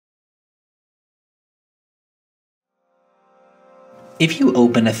If you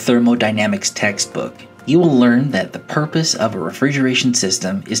open a thermodynamics textbook, you will learn that the purpose of a refrigeration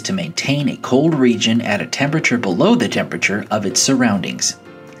system is to maintain a cold region at a temperature below the temperature of its surroundings.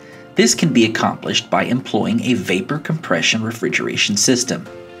 This can be accomplished by employing a vapor compression refrigeration system.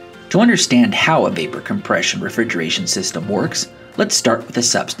 To understand how a vapor compression refrigeration system works, let's start with a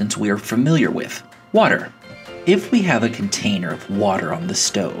substance we are familiar with, water. If we have a container of water on the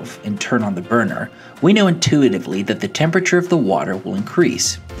stove and turn on the burner, we know intuitively that the temperature of the water will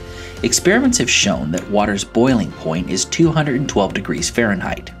increase. Experiments have shown that water's boiling point is 212 degrees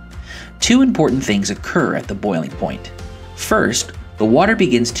Fahrenheit. Two important things occur at the boiling point. First, the water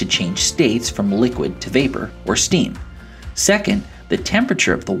begins to change states from liquid to vapor or steam. Second, the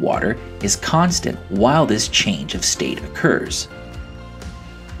temperature of the water is constant while this change of state occurs.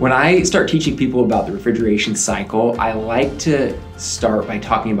 When I start teaching people about the refrigeration cycle, I like to start by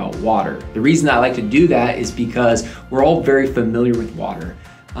talking about water. The reason I like to do that is because we're all very familiar with water.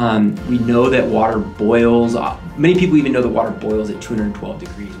 We know that water boils. Many people even know that water boils at 212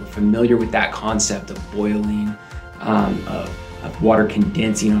 degrees. We're familiar with that concept of boiling, of water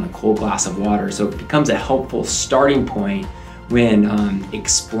condensing on a cold glass of water. So it becomes a helpful starting point when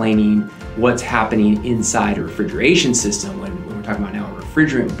explaining what's happening inside a refrigeration system when we're talking about now a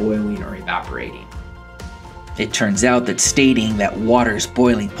refrigerant boiling or evaporating. It turns out that stating that water's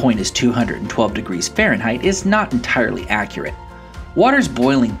boiling point is 212 degrees Fahrenheit is not entirely accurate. Water's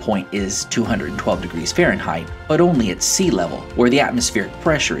boiling point is 212 degrees Fahrenheit, but only at sea level, where the atmospheric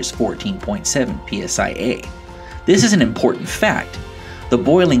pressure is 14.7 psia. This is an important fact. The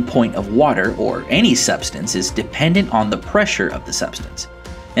boiling point of water, or any substance, is dependent on the pressure of the substance.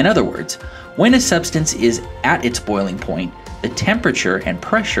 In other words, when a substance is at its boiling point, the temperature and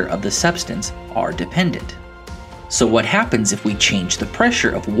pressure of the substance are dependent. So what happens if we change the pressure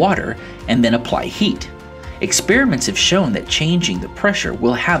of water and then apply heat? Experiments have shown that changing the pressure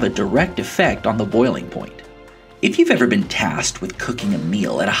will have a direct effect on the boiling point. If you've ever been tasked with cooking a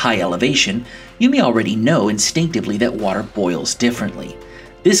meal at a high elevation, you may already know instinctively that water boils differently.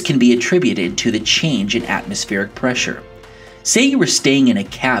 This can be attributed to the change in atmospheric pressure. Say you were staying in a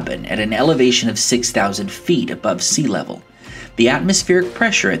cabin at an elevation of 6,000 feet above sea level. The atmospheric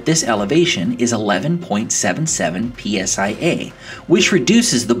pressure at this elevation is 11.77 psia, which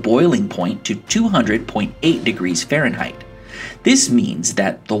reduces the boiling point to 200.8 degrees Fahrenheit. This means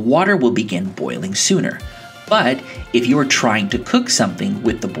that the water will begin boiling sooner. But if you are trying to cook something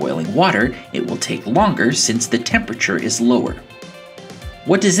with the boiling water, it will take longer since the temperature is lower.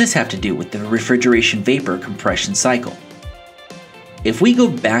 What does this have to do with the refrigeration vapor compression cycle? If we go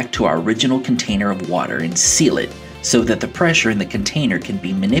back to our original container of water and seal it so that the pressure in the container can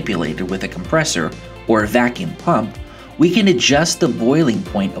be manipulated with a compressor or a vacuum pump, we can adjust the boiling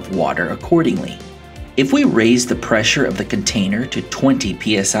point of water accordingly. If we raise the pressure of the container to 20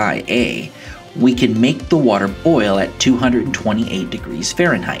 psia, we can make the water boil at 228 degrees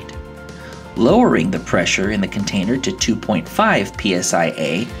Fahrenheit. Lowering the pressure in the container to 2.5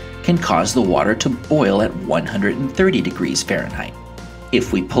 psia can cause the water to boil at 130 degrees Fahrenheit.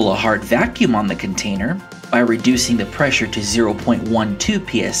 If we pull a hard vacuum on the container, by reducing the pressure to 0.12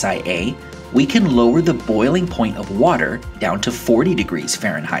 psia, we can lower the boiling point of water down to 40 degrees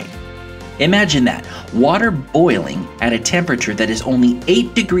Fahrenheit. Imagine that, water boiling at a temperature that is only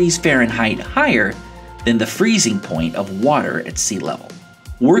 8 degrees Fahrenheit higher than the freezing point of water at sea level.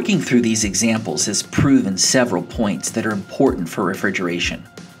 Working through these examples has proven several points that are important for refrigeration.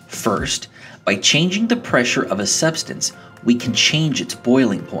 First, by changing the pressure of a substance, we can change its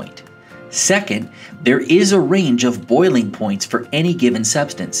boiling point. Second, there is a range of boiling points for any given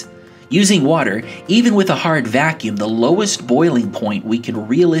substance. Using water, even with a hard vacuum, the lowest boiling point we can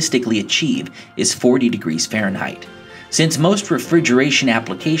realistically achieve is 40 degrees Fahrenheit. Since most refrigeration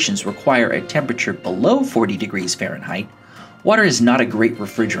applications require a temperature below 40 degrees Fahrenheit, water is not a great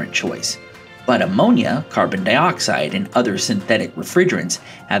refrigerant choice. But ammonia, carbon dioxide, and other synthetic refrigerants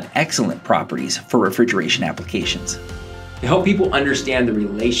have excellent properties for refrigeration applications. To help people understand the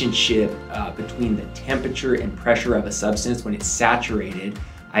relationship between the temperature and pressure of a substance when it's saturated,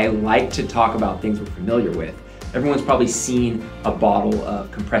 I like to talk about things we're familiar with. Everyone's probably seen a bottle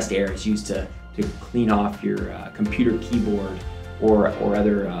of compressed air. It's used to clean off your computer keyboard or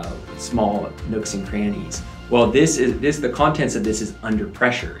other small nooks and crannies. Well, the contents of this is under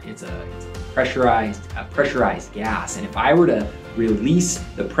pressure. It's a pressurized gas, and if I were to release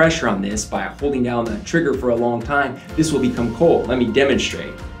the pressure on this by holding down the trigger for a long time, this will become cold. Let me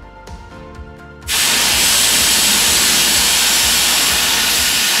demonstrate.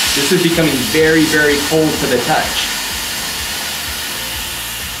 This is becoming very, very cold to the touch.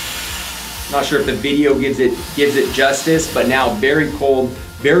 Not sure if the video gives it justice, but now very cold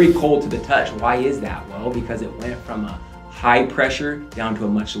to the touch. Why is that? Well, because it went from a high pressure down to a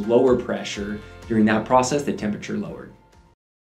much lower pressure. During that process, the temperature lowered.